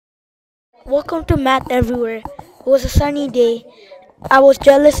Welcome to Math Everywhere. It was a sunny day. I was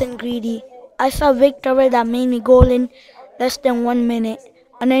jealous and greedy. I saw a big tower that made me go in less than 1 minute.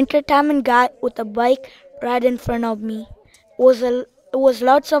 An entertainment guy with a bike right in front of me. It was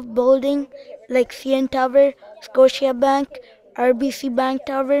lots of building like CN Tower, Scotia Bank, RBC Bank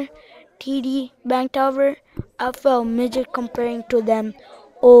Tower, TD Bank Tower. I felt midget comparing to them.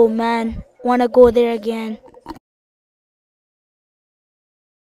 Oh man, wanna go there again.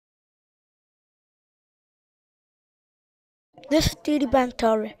 This TD Bank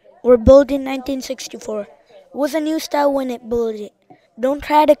Tower was built in 1964. It was a new style when it built it. Don't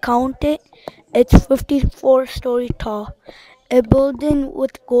try to count it. It's 54-story tall. A building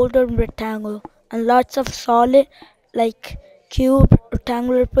with golden rectangle and lots of solid like cube,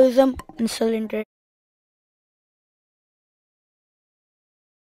 rectangular prism, and cylinder.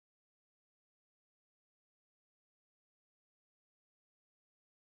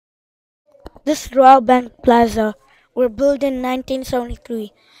 This Royal Bank Plaza was built in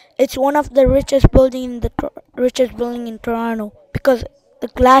 1973. It's one of the richest building in Toronto because the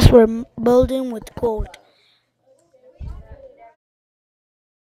glass were building with gold.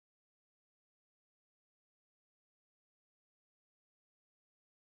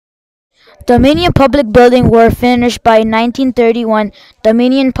 Dominion Public Building were finished by 1931.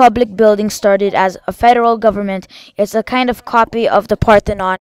 Dominion Public Building started as a federal government. It's a kind of copy of the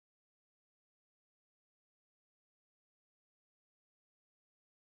Parthenon.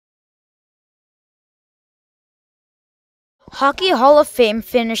 Hockey Hall of Fame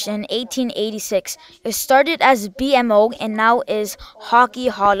finished in 1886. It started as BMO and now is Hockey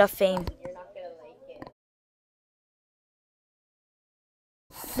Hall of Fame.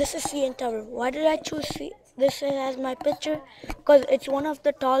 This is CN Tower. Why did I choose this as my picture? Because it's one of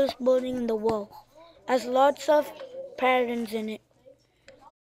the tallest buildings in the world. Has lots of patterns in it.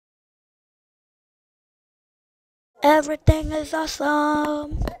 Everything is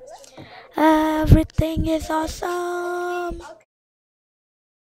awesome. Everything is awesome.